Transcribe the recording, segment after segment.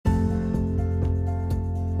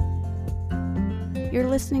You're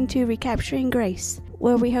listening to Recapturing Grace,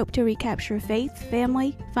 where we hope to recapture faith,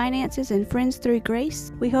 family, finances, and friends through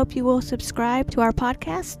grace. We hope you will subscribe to our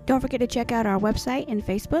podcast. Don't forget to check out our website and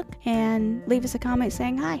Facebook and leave us a comment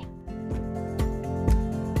saying hi.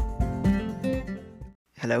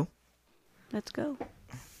 Hello? Let's go.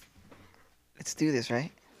 Let's do this,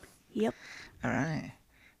 right? Yep. All right.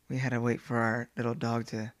 We had to wait for our little dog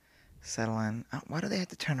to settle in. Why do they have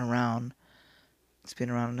to turn around, spin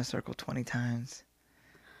around in a circle 20 times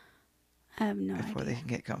I have no before idea. they can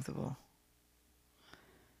get comfortable?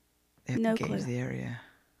 They have No to gauge clue. the area.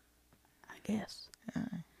 I guess.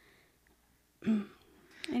 Uh,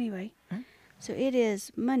 Anyway, Right. so it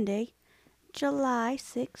is Monday, July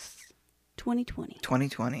 6th, 2020.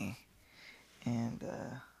 2020. And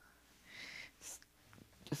it's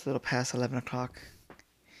just a little past 11 o'clock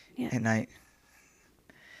Yeah. at night.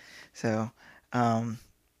 So,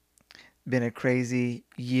 been a crazy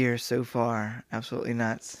year so far. Absolutely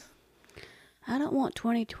nuts. I don't want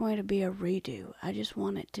 2020 to be a redo. I just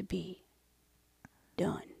want it to be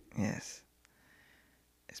done. Yes.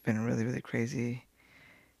 It's been a really, really crazy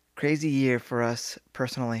year for us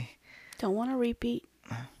personally. Don't want to repeat.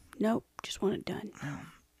 Nope. Just want it done. Oh.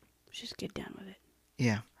 Just get done with it.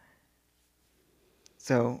 Yeah.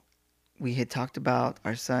 So we had talked about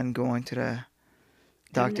our son going to the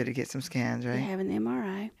doctor to get some scans, You're right? having the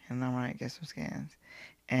MRI. And all right, get some scans.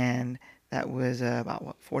 And that was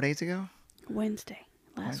about 4 days ago? Wednesday.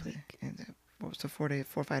 Last Wednesday. week. And, so 4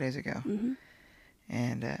 or 5 days ago. Mm-hmm.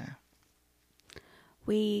 And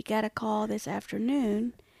We got a call this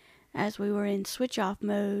afternoon as we were in switch-off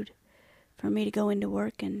mode for me to go into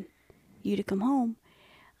work and you to come home.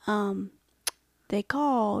 They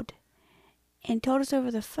called and told us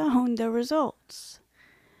over the phone the results,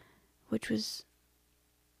 which was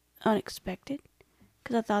unexpected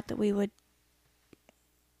because I thought that we would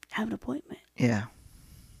have an appointment. yeah.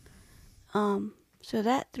 So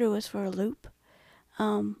that threw us for a loop.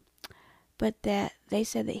 But that they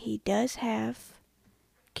said that he does have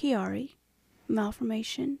Chiari,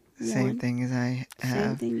 malformation. Same 1. thing as I have.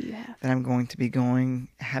 Same thing you have. That I'm going to be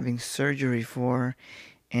having surgery for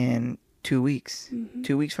in 2 weeks. Mm-hmm.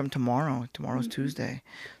 2 weeks from tomorrow. Tomorrow's Tuesday.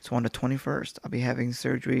 So on the 21st, I'll be having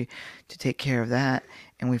surgery to take care of that.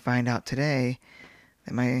 And we find out today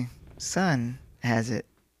that my son has it.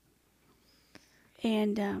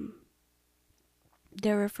 And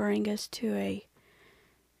they're referring us to a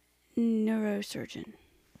neurosurgeon.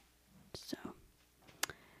 So,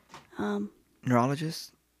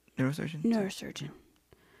 Neurologist? Neurosurgeon? neurosurgeon.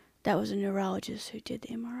 That was a neurologist who did the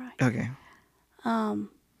MRI. Okay.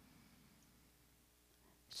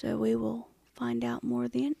 So we will find out more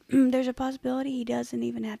then. There's a possibility he doesn't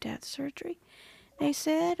even have to have the surgery, they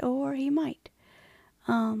said, or he might.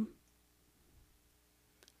 So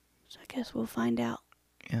I guess we'll find out.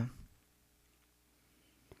 Yeah.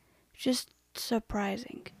 Just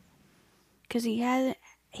surprising, because he has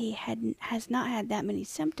not had that many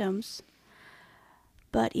symptoms.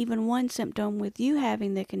 But even one symptom with you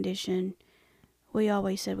having the condition, we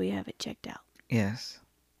always said we have it checked out. Yes.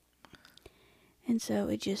 And so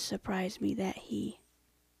it just surprised me that he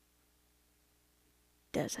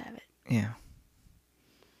does have it. Yeah.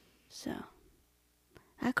 So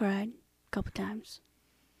I cried a couple times.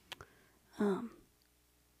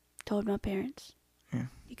 Told my parents. Yeah.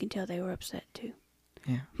 You can tell they were upset too.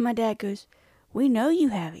 Yeah. My dad goes, "We know you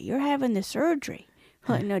have it. You're having the surgery."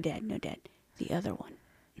 I'm like, no, Dad. The other one.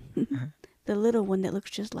 The little one that looks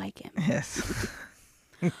just like him. Yes.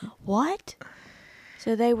 What?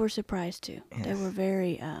 So they were surprised too. Yes. They were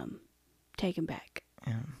very taken back.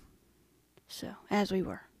 Yeah. So, as we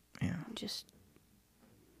were. Yeah.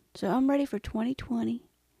 So I'm ready for 2020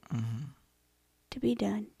 Mm-hmm. to be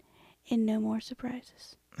done and no more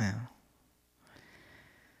surprises. No.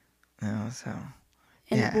 No, so.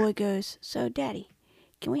 And Yeah. the boy goes, "So, Daddy,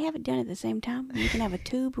 can we have it done at the same time? We can have a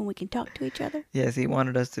tube and we can talk to each other? Yes, he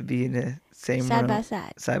wanted us to be in the same Side room. by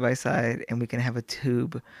side." Side by side, and we can have a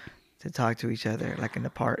tube to talk to each other, like in the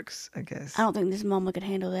parks, I guess. I don't think this mama could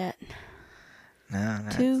handle that. No,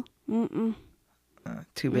 that's, 2? Mm-mm.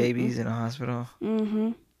 2 babies in a hospital.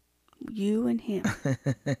 Mm-hmm. You and him.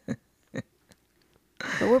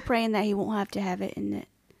 But we're praying that he won't have to have it and that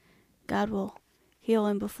God will heal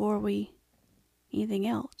him before anything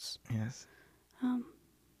else. Yes.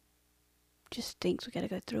 Just stinks we got to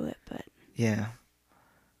go through it, but Yeah.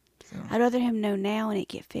 So, I'd rather him know now and it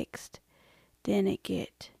get fixed than if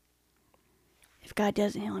God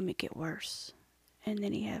doesn't heal him, it get worse. And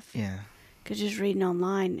then yeah. because just reading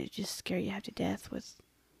online, it just scare you half to death with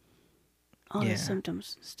all Yeah. the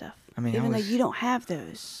symptoms and stuff. I mean, Even though you don't have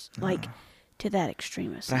those, like to that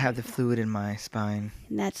extreme. But I have the fluid in my spine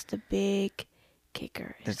And that's the big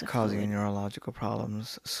kicker. is that's the causing fluid. neurological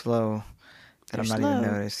problems. Slow that They're I'm not slow.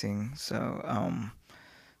 even noticing. So,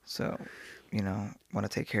 want to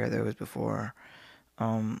take care of those before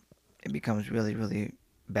it becomes really, really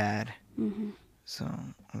bad. Mm-hmm. So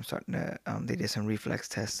I'm starting to. They did some reflex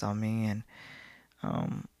tests on me, and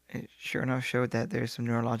it sure enough showed that there's some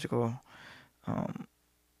neurological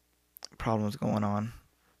problems going on.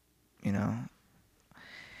 You know,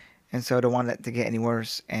 and so I don't want it to get any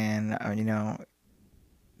worse. And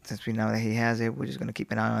since we know that he has it, we're just gonna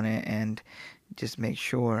keep an eye on it and just make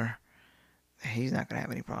sure that he's not gonna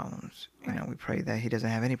have any problems. Right. We pray that he doesn't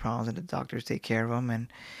have any problems, and the doctors take care of him,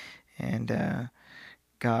 and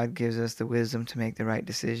God gives us the wisdom to make the right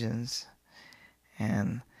decisions,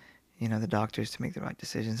 and the doctors to make the right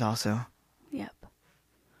decisions also. Yep.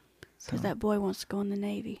 So Because that boy wants to go in the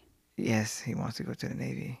Navy. yes, he wants to go to the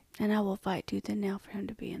Navy. And I will fight tooth and nail for him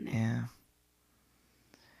to be in there. Yeah.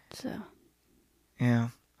 So, Yeah.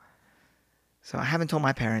 So I haven't told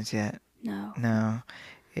my parents yet. no. No,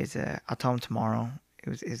 I'll tell them tomorrow.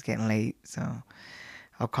 It's getting late, so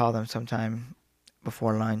I'll call them sometime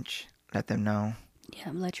before lunch. Let them know.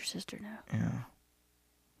 Yeah, let your sister know. Yeah.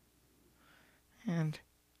 And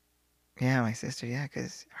yeah, my sister. Yeah,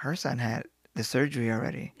 because her son had the surgery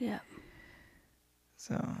already. Yeah.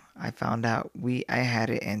 So I found out I had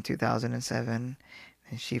it in 2007,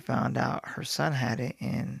 and she found out her son had it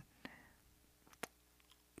in.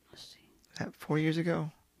 Let's see. Is that 4 years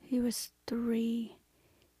ago? He was 3.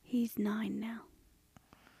 He's 9 now.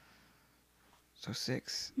 So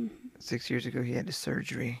 6. Mm-hmm. 6 years ago, he had the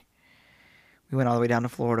surgery. We went all the way down to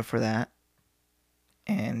Florida for that.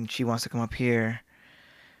 And she wants to come up here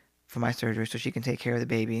for my surgery so she can take care of the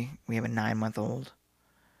baby. We have a 9-month-old.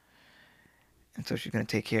 And so she's going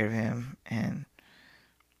to take care of him. And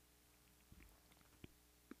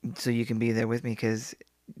so you can be there with me because,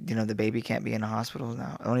 the baby can't be in the hospital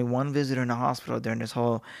now. Only one visitor in the hospital during this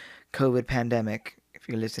whole COVID pandemic. If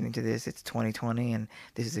you're listening to this, it's 2020, and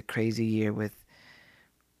this is a crazy year with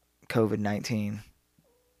COVID-19.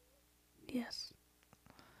 Yes.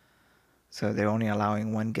 So they're only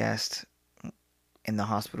allowing one guest in the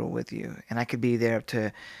hospital with you. And I could be there up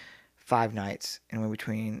to 5 nights, and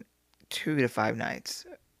between 2 to 5 nights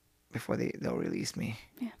before they'll release me.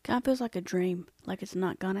 Yeah. Kind of feels like a dream. Like it's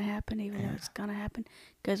not going to happen, even though it's going to happen.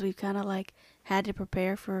 Because we've kind of had to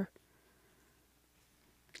prepare for,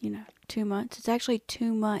 2 months. It's actually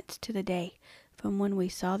 2 months to the day from when we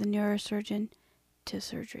saw the neurosurgeon to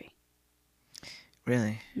surgery.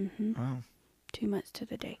 Really? Mm-hmm. Wow. 2 months to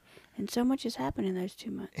the day. And so much has happened in those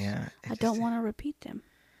 2 months. Yeah. I don't want to repeat them.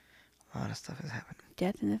 A lot of stuff has happened.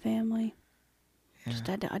 Death in the family.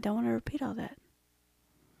 Yeah. I don't want to repeat all that.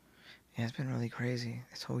 Yeah, it's been really crazy.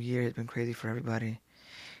 This whole year has been crazy for everybody.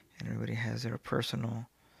 And everybody has their personal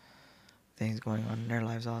things going on in their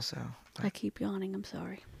lives also. But I keep yawning. I'm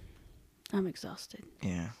sorry. I'm exhausted.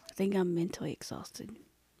 yeah. I think I'm mentally exhausted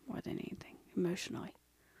more than anything. Emotionally.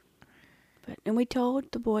 And we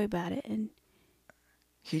told the boy about it, and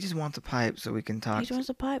He just wants a pipe so we can talk. he just wants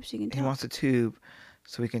a pipe so you can talk. He wants a tube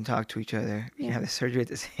so we can talk to each other. We can have the surgery at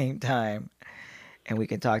the same time, and we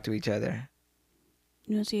can talk to each other.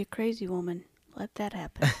 You want to see a crazy woman? Let that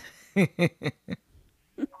happen.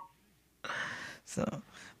 So,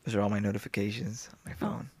 those are all my notifications on my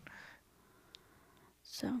phone.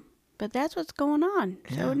 So, but that's what's going on.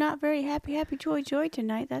 Yeah. So, not very happy, joy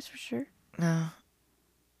tonight, that's for sure. No,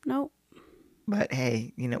 Nope. but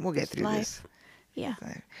hey, we'll get through Life. this. Yeah,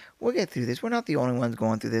 We'll get through this. We're not the only ones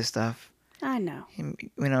going through this stuff. I know.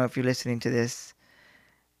 If you're listening to this,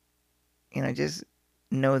 just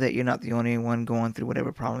know that you're not the only one going through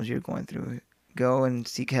whatever problems you're going through. Go and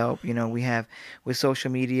seek help. We have with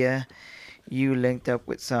social media, you linked up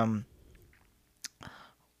with some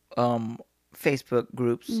Facebook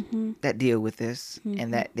groups that deal with this,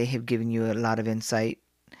 and that they have given you a lot of insight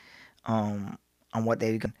on what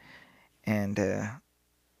they've done. And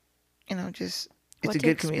just it's a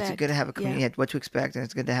good community. It's good to have a community. Yeah. What to expect, and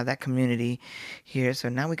it's good to have that community here. So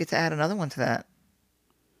now we get to add another one to that.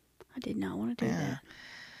 I did not want to do that.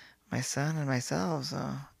 My son and myself. So,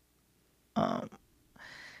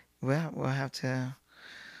 we'll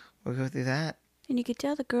go through that. And you could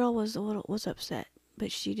tell the girl was upset,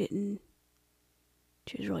 but she didn't.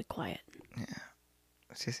 She was really quiet. Yeah,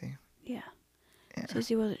 Sissy. Yeah. Yeah.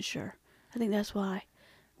 Sissy wasn't sure. I think that's why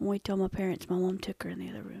when we told my parents, my mom took her in the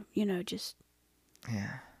other room. Just.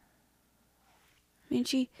 Yeah. I mean,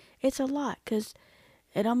 it's a lot because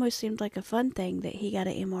it almost seemed like a fun thing that he got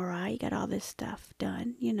an MRI, he got all this stuff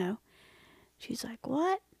done, She's like,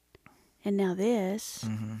 what? And now this.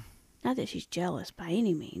 Mm-hmm. Not that she's jealous by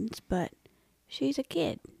any means, but she's a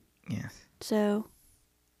kid. Yes. So,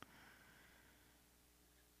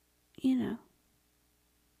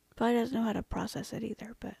 probably doesn't know how to process it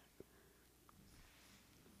either, but.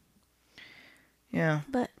 Yeah.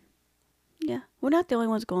 But, yeah. We're not the only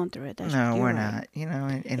ones going through it. No, you're we're right. not. In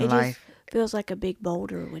It life. just feels like a big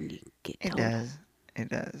boulder when you get It told. does. It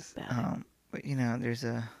does. About it. But there's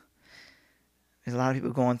a lot of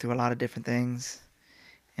people going through a lot of different things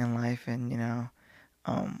in life, and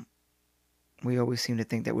we always seem to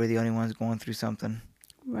think that we're the only ones going through something,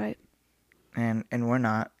 Right. and we're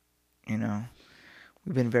not.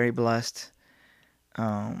 We've been very blessed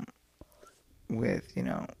with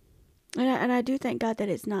And I do thank God that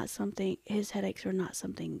it's not something, his headaches are not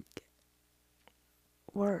something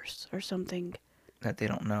worse or something. That they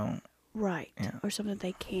don't know. Right. Yeah. Or something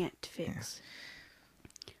they can't fix.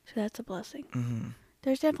 Yeah. So that's a blessing. Mm-hmm.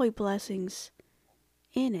 There's definitely blessings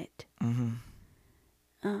in it. Mm-hmm.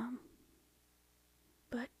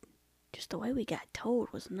 But just the way we got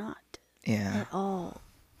told was not Yeah. at all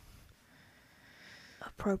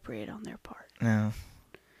appropriate on their part. No.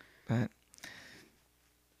 But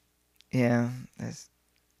yeah, let's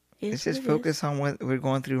just focus on what we're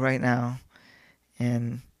going through right now,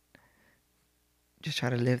 and just try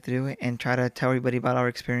to live through it, and try to tell everybody about our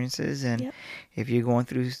experiences. And Yep. if you're going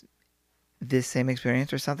through this same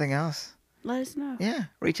experience or something else, let us know. Yeah,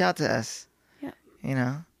 reach out to us. Yep.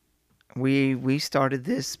 We started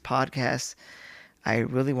this podcast. I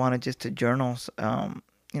really wanted just to journal.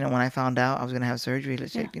 When I found out I was going to have surgery,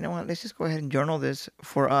 let's just go ahead and journal this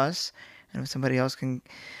for us, and if somebody else can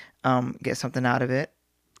get something out of it.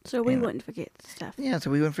 So we wouldn't forget stuff. Yeah, so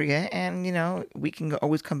we wouldn't forget, and we can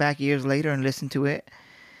always come back years later and listen to it,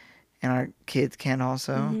 and our kids can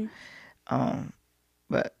also. Mm-hmm.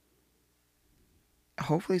 But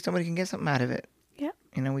hopefully somebody can get something out of it. Yep.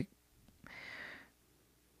 We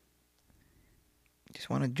just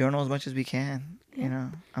want to journal as much as we can. Yeah.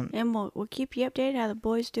 And we'll keep you updated how the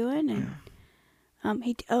boy's doing. And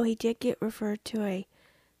he did get referred to a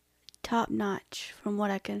top-notch, from what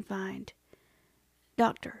I can find,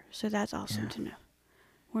 doctor. So that's awesome to know.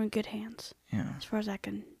 We're in good hands. Yeah. As far as I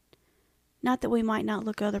can. Not that we might not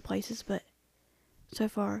look other places, but so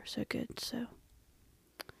far so good. So,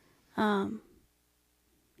 and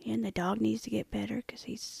the dog needs to get better because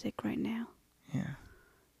he's sick right now. Yeah.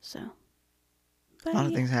 So. A lot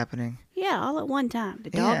of things happening. Yeah, all at one time.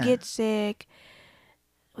 The dog gets sick.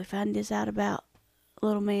 We found this out about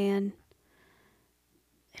little man.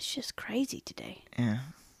 It's just crazy today. Yeah.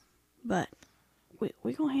 But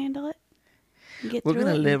we're going to handle it. We're going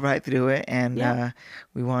to live right through it, and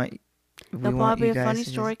we want There'll probably be a funny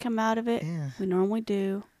story come out of it. Yeah. We normally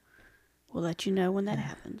do. We'll let you know when that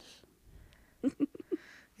happens.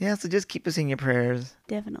 Yeah, so just keep us in your prayers.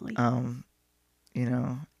 Definitely.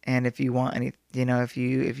 And if you want any, if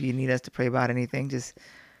you need us to pray about anything, just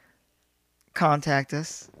contact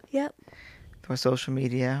us. Yep. For social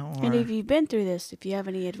media. And if you've been through this, if you have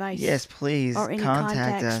any advice. Yes, please or any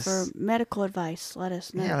contact contacts us. for medical advice, let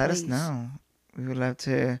us know. Yeah, let us know. We would love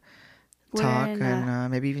to talk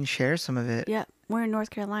and maybe even share some of it. Yep. We're in North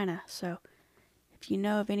Carolina, so if you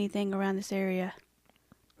know of anything around this area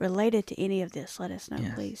related to any of this, let us know,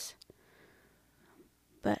 please.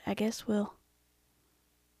 But I guess we'll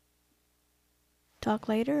talk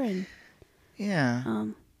later, and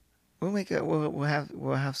we'll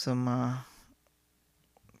have some.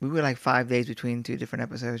 We were like 5 days between 2 different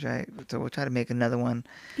episodes, right? So we'll try to make another one.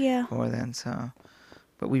 Yeah. For then, so,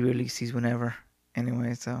 but we release these whenever,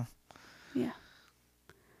 anyway. So. Yeah.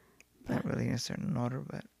 Not really in a certain order,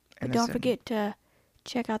 but. Don't forget to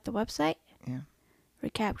check out the website. Yeah.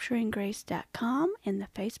 recapturinggrace.com and the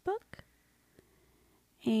Facebook.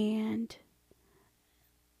 And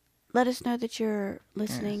let us know that you're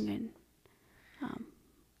listening and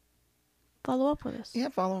follow up with us. Yeah,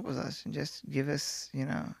 follow up with us and just give us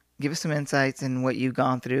some insights in what you've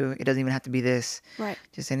gone through. It doesn't even have to be this. Right.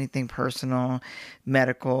 Just anything personal,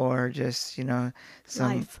 medical, or just, some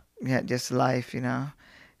life. Yeah, just life,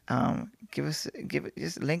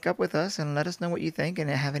 just link up with us and let us know what you think and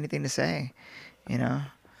have anything to say,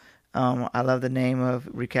 I love the name of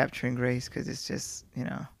Recapturing Grace because it's just,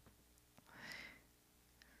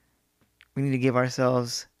 we need to give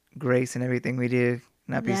ourselves grace in everything we do,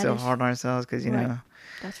 not be so hard on ourselves because,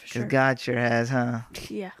 that's for sure. Because God sure has, huh?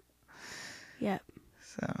 Yeah. Yep.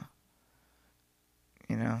 So,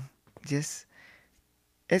 just,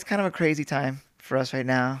 it's kind of a crazy time for us right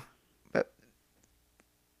now, but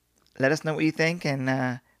let us know what you think,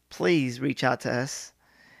 and please reach out to us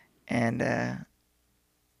and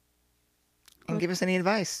give us any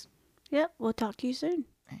advice. Yep. We'll talk to you soon.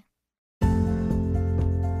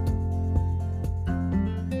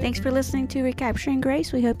 Thanks for listening to Recapturing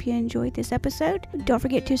Grace. We hope you enjoyed this episode. Don't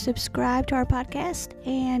forget to subscribe to our podcast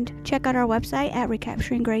and check out our website at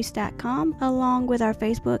recapturinggrace.com along with our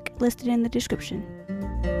Facebook listed in the description.